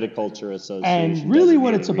American go. Viticulture Association. And really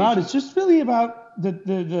what it's designated about, region. it's just really about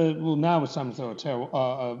well, now it's time to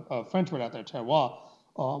throw a French word out there, terroir.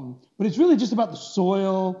 But it's really just about the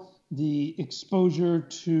soil, the exposure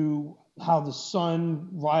to how the sun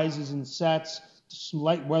rises and sets, some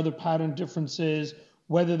light weather pattern differences,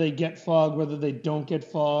 whether they get fog, whether they don't get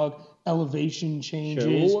fog, elevation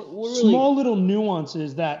changes, Sure. We're really- small little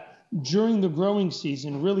nuances that during the growing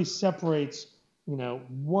season really separates,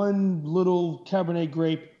 one little Cabernet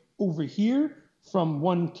grape over here from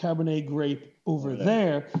one Cabernet grape over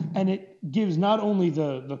there. And it gives not only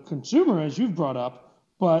the consumer, as you've brought up,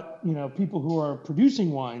 but, people who are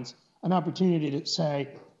producing wines an opportunity to say,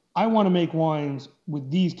 I want to make wines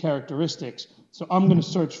with these characteristics. So I'm going to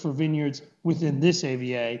search for vineyards within this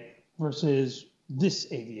AVA versus this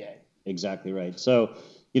AVA. Exactly right. So,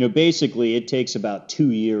 basically it takes about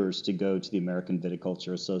 2 years to go to the American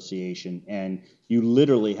Viticulture Association, and you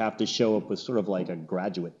literally have to show up with sort of like a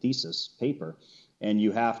graduate thesis paper, and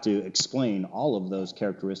you have to explain all of those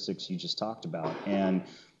characteristics you just talked about. And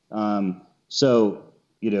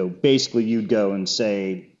basically you'd go and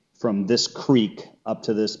say, from this creek up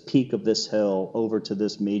to this peak of this hill over to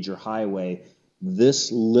this major highway,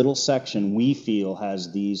 this little section we feel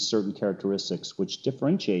has these certain characteristics which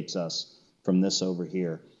differentiates us from this over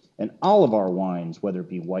here. And all of our wines, whether it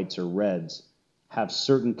be whites or reds, have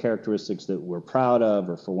certain characteristics that we're proud of,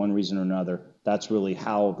 or for one reason or another, that's really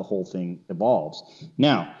how the whole thing evolves.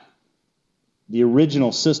 Now, the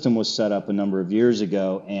original system was set up a number of years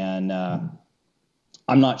ago, and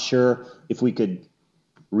I'm not sure if we could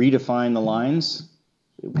redefine the lines.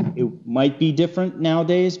 It might be different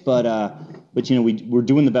nowadays, but we're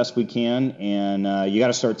doing the best we can, and you got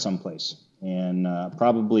to start someplace. And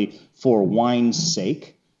probably for wine's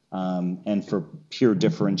sake, and for pure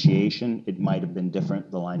differentiation, it might have been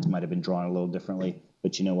different. The lines might have been drawn a little differently,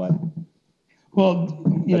 but you know what? Well,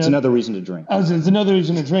 That's another reason to drink. It's another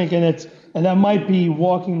reason to drink, and that might be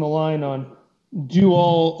walking the line on, do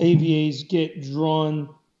all AVAs get drawn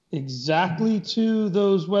exactly to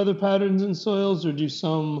those weather patterns and soils, or do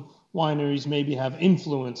some wineries maybe have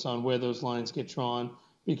influence on where those lines get drawn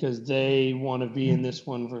because they want to be in this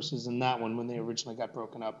one versus in that one when they originally got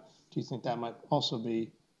broken up? Do you think that might also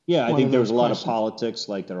be? Yeah, I think there's a lot of politics,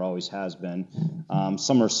 like there always has been.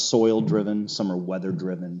 Some are soil driven, some are weather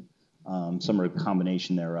driven, some are a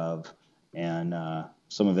combination thereof, and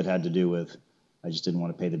some of it had to do with, I just didn't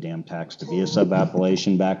want to pay the damn tax to be a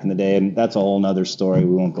sub-appellation back in the day, and that's a whole nother story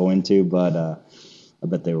we won't go into, but I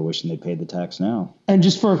bet they were wishing they paid the tax now. And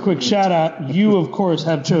just for a quick shout out, you of course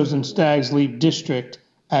have chosen Stag's Leap District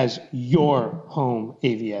as your home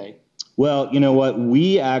AVA. Well, you know what?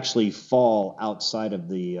 We actually fall outside of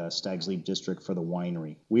the Stag's Leap District for the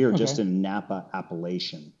winery. We are just in Napa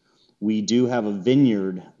appellation. We do have a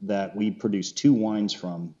vineyard that we produce 2 wines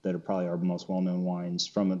from that are probably our most well-known wines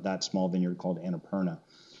from that small vineyard called Annapurna.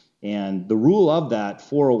 And the rule of that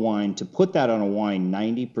for a wine, to put that on a wine,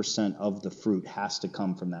 90% of the fruit has to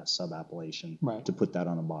come from that sub-appellation to put that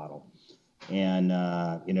on a bottle. And,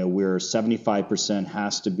 we're 75%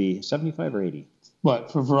 has to be 75 or 80.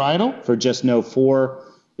 What, for varietal?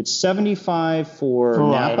 It's 75 for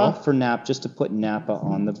varietal. Napa, just to put Napa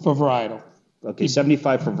on the. For varietal. Okay,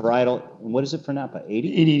 75 for varietal. And what is it for Napa?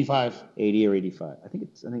 80? 85. 80 or 85. I think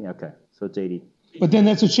okay. So it's 80. But then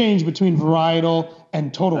that's a change between varietal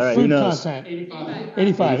and total fruit content.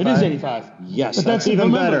 85. It is 85. Yes, but that's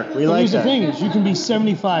even better. We like here's that. The thing is, you can be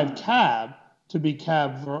 75 cab to be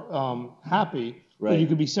cab happy, but you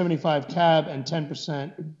could be 75 cab and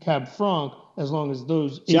 10% cab franc as long as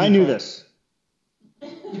those. See, I knew this.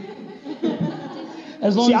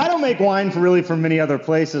 I don't make wine for many other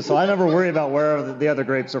places, so I never worry about where the other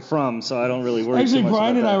grapes are from, so I don't really worry Actually, too much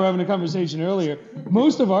Brian about and I that. were having a conversation earlier.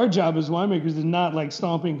 Most of our job as winemakers is not like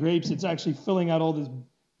stomping grapes. It's actually filling out all this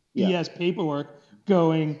BS paperwork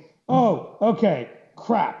going, oh, okay,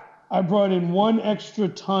 crap. I brought in 1 extra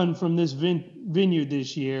ton from this vineyard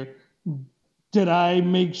this year. Did I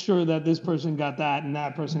make sure that this person got that and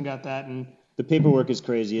that person got that? And the paperwork is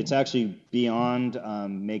crazy. It's actually beyond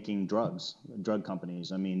making drug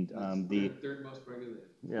companies. I mean, the third most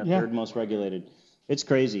regulated. Third most regulated. It's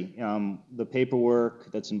crazy. The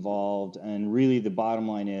paperwork that's involved, and really the bottom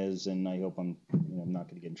line is, and I hope I'm not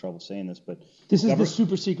going to get in trouble saying this, but this is the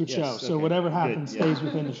super secret show. So whatever happens stays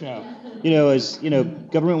within the show.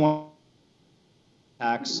 Government wants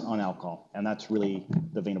tax on alcohol, and that's really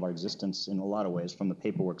the vein of our existence in a lot of ways. From the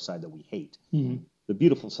paperwork side that we hate. Mm-hmm. The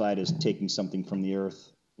beautiful side is taking something from the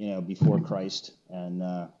earth, before Christ, and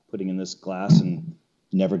putting in this glass and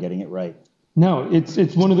never getting it right. No,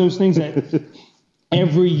 it's one of those things that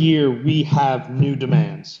every year we have new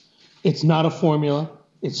demands. It's not a formula.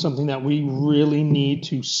 It's something that we really need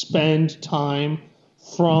to spend time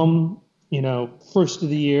from, first of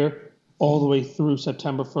the year all the way through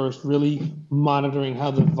September 1st, really monitoring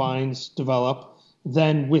how the vines develop.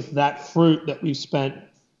 Then with that fruit that we've spent,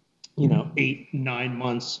 8-9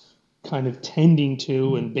 months kind of tending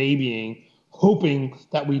to and babying, hoping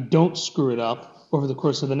that we don't screw it up over the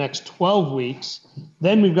course of the next 12 weeks.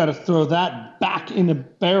 Then we've got to throw that back in a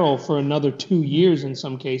barrel for another 2 years in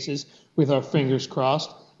some cases with our fingers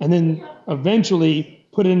crossed, and then eventually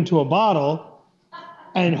put it into a bottle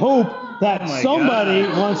and hope that somebody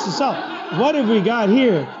wants to sell. What have we got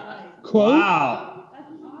here? Quote? Wow.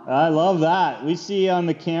 I love that. We see on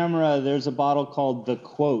the camera there's a bottle called The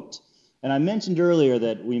Quote. And I mentioned earlier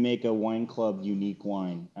that we make a wine club unique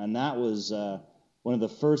wine. And that was one of the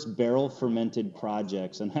first barrel fermented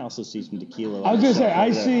projects. And I also see some tequila. I was going to say,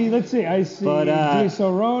 I see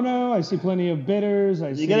Disaronno, I see plenty of bitters.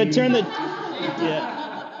 You got to turn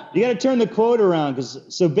the quote around.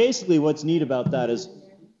 So basically what's neat about that is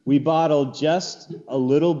we bottled just a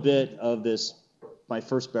little bit of my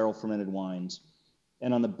first barrel fermented wines.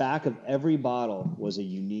 And on the back of every bottle was a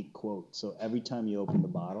unique quote. So every time you opened the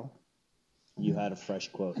bottle, you had a fresh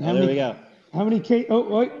quote. There we go. How many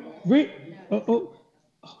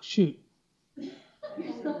shoot.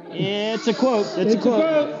 It's a quote. It's a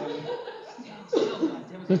quote.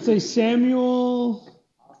 Let's say Samuel.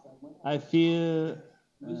 I feel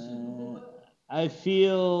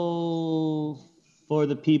for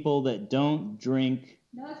the people that don't drink.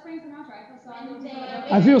 No, that's Frank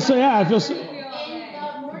Sinatra. I feel so. In the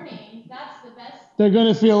morning, that's the best. They're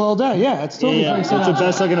gonna feel all day. Yeah, it's totally Frank Sinatra. That's the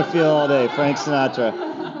best they're gonna feel all day. Frank Sinatra.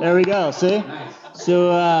 There we go. See?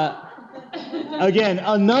 So again,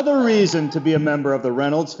 another reason to be a member of the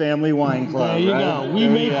Reynolds Family Wine Club. There you go. We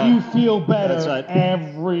make you feel better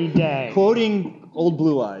every day. Quoting Old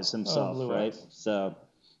Blue Eyes himself, right? So,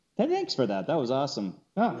 thanks for that. That was awesome.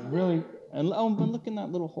 Oh, really. And look in that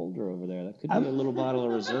little holder over there. That could be a little bottle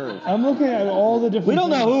of reserve. I'm looking at all the different. We don't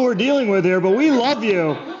know who we're dealing with here, but we love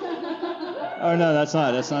you. Oh no, that's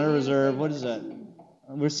not. That's not a reserve. What is that?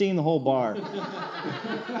 We're seeing the whole bar.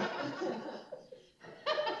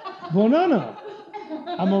 Bonanno.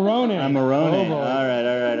 Amarone. Amarone. All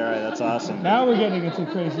right. That's awesome. Now we're getting into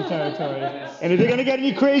crazy territory. And if you're gonna get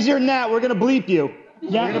any crazier than that, we're gonna bleep you.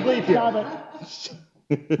 Yeah, we're gonna bleep you. Stop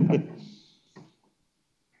it.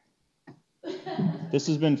 This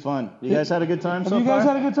has been fun. You guys had a good time so far? Have you guys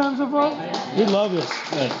had a good time so far? We love this.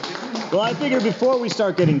 Good. Well, I figured before we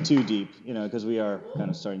start getting too deep, because we are kind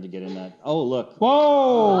of starting to get in that. Oh, look.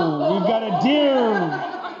 Whoa! We've got a deer.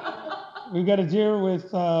 We've got a deer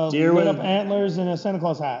with lit up antlers and a Santa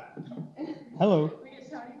Claus hat. Hello.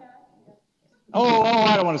 Oh,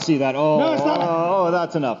 I don't want to see that. No, it's not. Oh,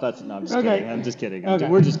 that's enough. No, I'm just kidding. I'm just kidding. Okay.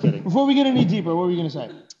 We're just kidding. Before we get any deeper, what were you going to say?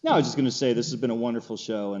 No, I was just going to say this has been a wonderful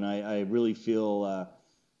show, and I really feel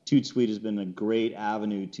ToutSuite has been a great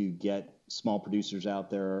avenue to get small producers out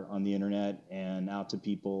there on the internet and out to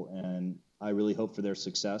people, and I really hope for their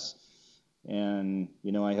success. And,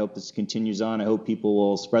 I hope this continues on. I hope people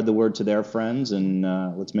will spread the word to their friends, and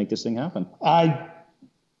let's make this thing happen. I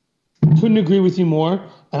couldn't agree with you more,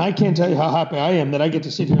 and I can't tell you how happy I am that I get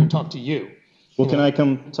to sit here and talk to you. Well, can I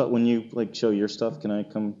come talk when you show your stuff? Can I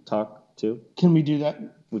come talk too? Can we do that?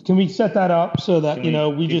 Can we set that up so that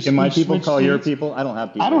we just? Can my people call your people? I don't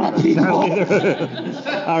have people. I don't have people.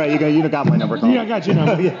 All right, you got my number. Yeah, I got your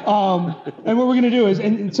number. And what we're gonna do is,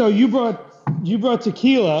 and so you brought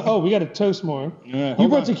tequila. Oh, we got to toast more. Yeah, you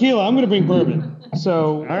brought tequila. I'm gonna bring bourbon.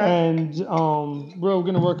 So all right. And we're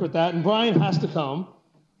gonna work with that. And Brian has to come.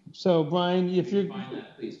 So Brian, if you're. Find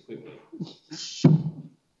that, please, quickly.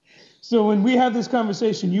 So when we have this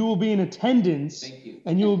conversation, you will be in attendance. Thank you.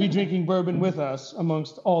 And you will be drinking bourbon with us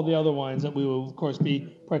amongst all the other wines that we will, of course,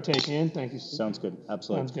 be partaking in. Thank you, Steve. Sounds good.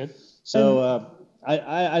 Absolutely. Sounds good. So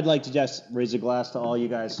I'd like to just raise a glass to all you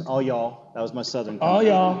guys, all y'all. That was my southern comment. All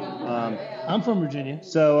y'all. I'm from Virginia.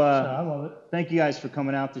 So I love it. Thank you guys for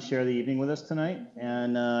coming out to share the evening with us tonight.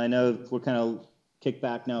 And I know we're kind of kicked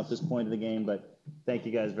back now at this point of the game, but thank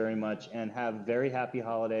you guys very much. And have very happy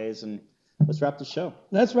holidays. And let's wrap the show.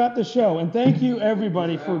 Let's wrap the show. And thank you,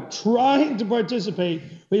 everybody, for trying to participate.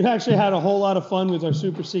 We've actually had a whole lot of fun with our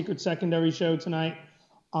super secret secondary show tonight.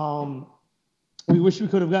 We wish we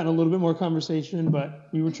could have gotten a little bit more conversation, but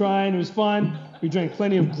we were trying. It was fun. We drank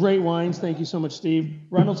plenty of great wines. Thank you so much, Steve.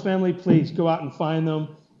 Reynolds family, please go out and find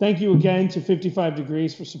them. Thank you again to 55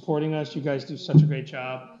 Degrees for supporting us. You guys do such a great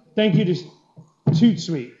job. Thank you to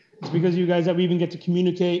ToutSuite. It's because of you guys that we even get to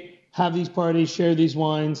communicate, have these parties, share these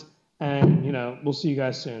wines, And, we'll see you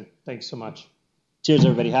guys soon. Thanks so much. Cheers,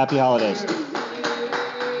 everybody. Happy holidays.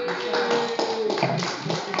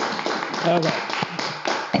 Okay.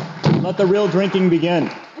 Let the real drinking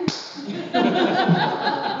begin.